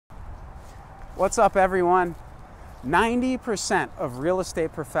What's up, everyone? 90% of real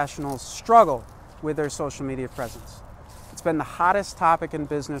estate professionals struggle with their social media presence. It's been the hottest topic in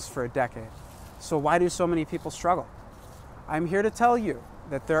business for a decade. So why do so many people struggle? I'm here to tell you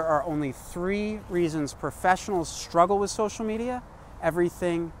that there are only 3 reasons professionals struggle with social media.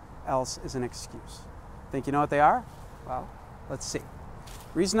 Everything else is an excuse. Think you know what they are? Well, let's see.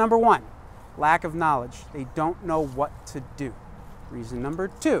 Reason number 1, lack of knowledge. They don't know what to do. Reason number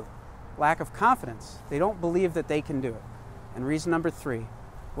 2, lack of confidence. They don't believe that they can do it. And reason number 3,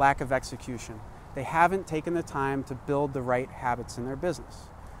 lack of execution. They haven't taken the time to build the right habits in their business.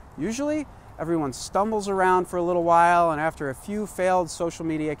 Usually, everyone stumbles around for a little while, and after a few failed social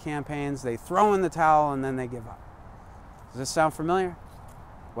media campaigns, they throw in the towel and then they give up. Does this sound familiar?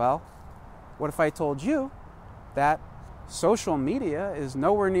 Well, what if I told you that social media is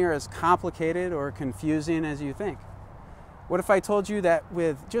nowhere near as complicated or confusing as you think? What if I told you that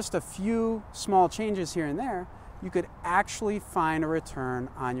with just a few small changes here and there, you could actually find a return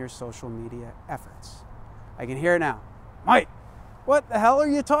on your social media efforts? I can hear it now. Mike, what the hell are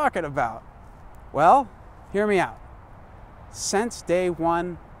you talking about? Well, hear me out. Since day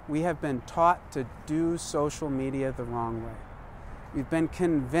one, we have been taught to do social media the wrong way. We've been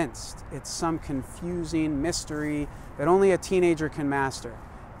convinced it's some confusing mystery that only a teenager can master.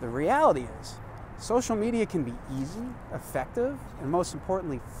 The reality is, social media can be easy, effective, and most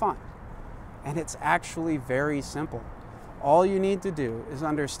importantly, fun. And it's actually very simple. All you need to do is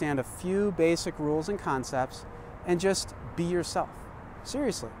understand a few basic rules and concepts and just be yourself.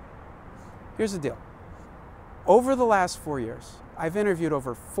 Seriously. Here's the deal. Over the last 4 years, I've interviewed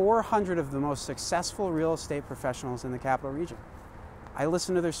over 400 of the most successful real estate professionals in the capital region. I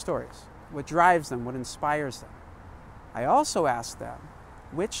listen to their stories, what drives them, what inspires them. I also ask them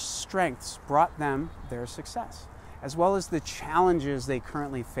which strengths brought them their success, as well as the challenges they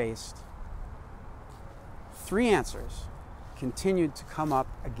currently faced. 3 answers continued to come up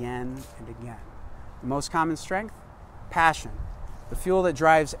again and again. The most common strength? Passion, the fuel that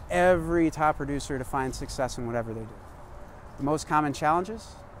drives every top producer to find success in whatever they do. The most common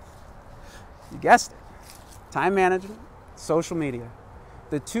challenges? You guessed it, time management, social media.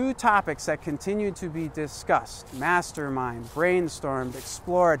 The 2 topics that continue to be discussed, mastermind, brainstormed,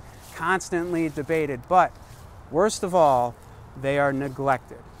 explored, constantly debated, but worst of all, they are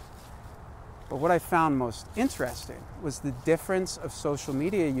neglected. But what I found most interesting was the difference of social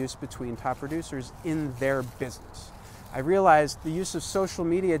media use between top producers in their business. I realized the use of social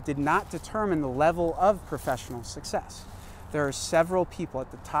media did not determine the level of professional success. There are several people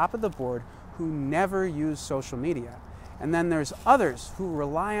at the top of the board who never use social media. And then there's others who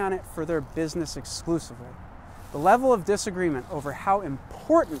rely on it for their business exclusively. The level of disagreement over how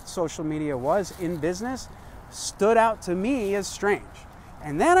important social media was in business stood out to me as strange.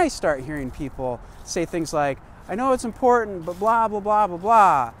 And then I start hearing people say things like, I know it's important, but blah, blah, blah, blah,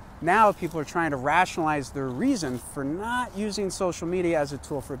 blah. Now people are trying to rationalize their reason for not using social media as a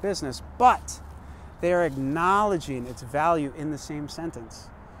tool for business, but they are acknowledging its value in the same sentence.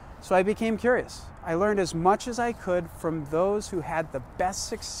 So I became curious. I learned as much as I could from those who had the best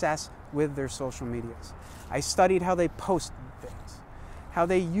success with their social medias. I studied how they posted things, how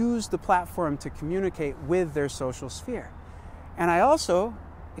they used the platform to communicate with their social sphere. And I also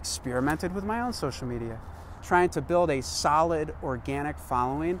experimented with my own social media, trying to build a solid, organic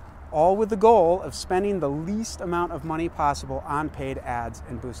following, all with the goal of spending the least amount of money possible on paid ads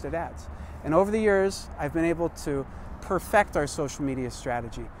and boosted ads. And over the years, I've been able to perfect our social media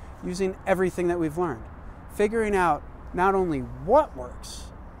strategy, using everything that we've learned, figuring out not only what works,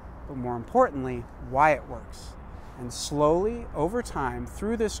 but more importantly, why it works. And slowly, over time,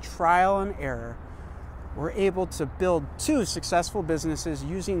 through this trial and error, we're able to build 2 successful businesses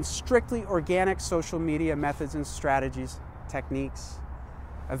using strictly organic social media methods and strategies, techniques.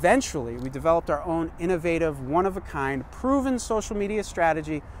 Eventually, we developed our own innovative, one-of-a-kind, proven social media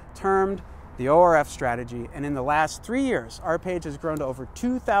strategy termed the ORF strategy, and in the last 3 years, our page has grown to over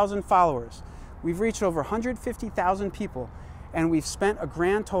 2,000 followers. We've reached over 150,000 people, and we've spent a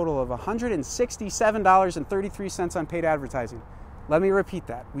grand total of $167.33 on paid advertising. Let me repeat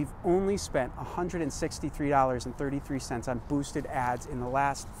that. We've only spent $163.33 on boosted ads in the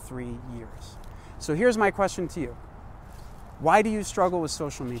last 3 years. So here's my question to you. Why do you struggle with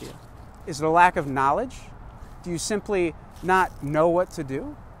social media? Is it a lack of knowledge? Do you simply not know what to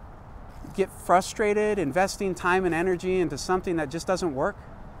do? Get frustrated investing time and energy into something that just doesn't work?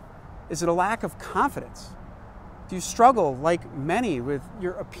 Is it a lack of confidence? Do you struggle, like many, with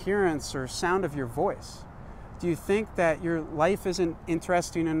your appearance or sound of your voice? Do you think that your life isn't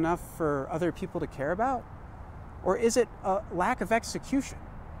interesting enough for other people to care about? Or is it a lack of execution?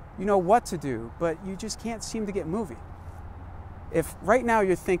 You know what to do, but you just can't seem to get moving. If right now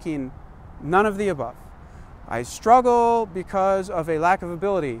you're thinking none of the above, I struggle because of a lack of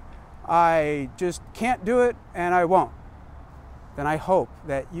ability, I just can't do it and I won't, then I hope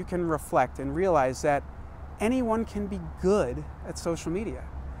that you can reflect and realize that anyone can be good at social media.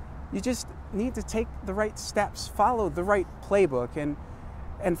 You just need to take the right steps, follow the right playbook,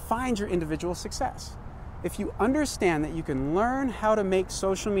 and find your individual success. If you understand that you can learn how to make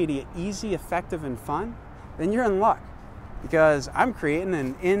social media easy, effective, and fun, then you're in luck. Because I'm creating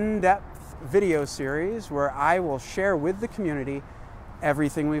an in-depth video series where I will share with the community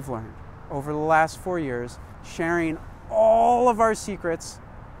everything we've learned over the last 4 years, sharing all of our secrets,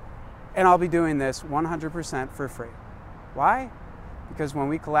 and I'll be doing this 100% for free. Why? Because when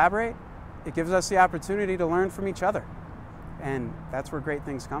we collaborate, it gives us the opportunity to learn from each other, and that's where great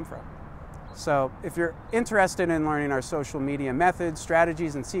things come from. So if you're interested in learning our social media methods,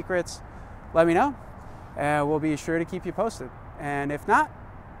 strategies, and secrets, let me know, and we'll be sure to keep you posted. And if not,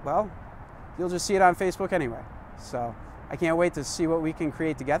 well, you'll just see it on Facebook anyway. So I can't wait to see what we can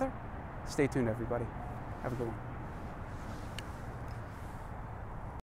create together. Stay tuned, everybody. Have a good one.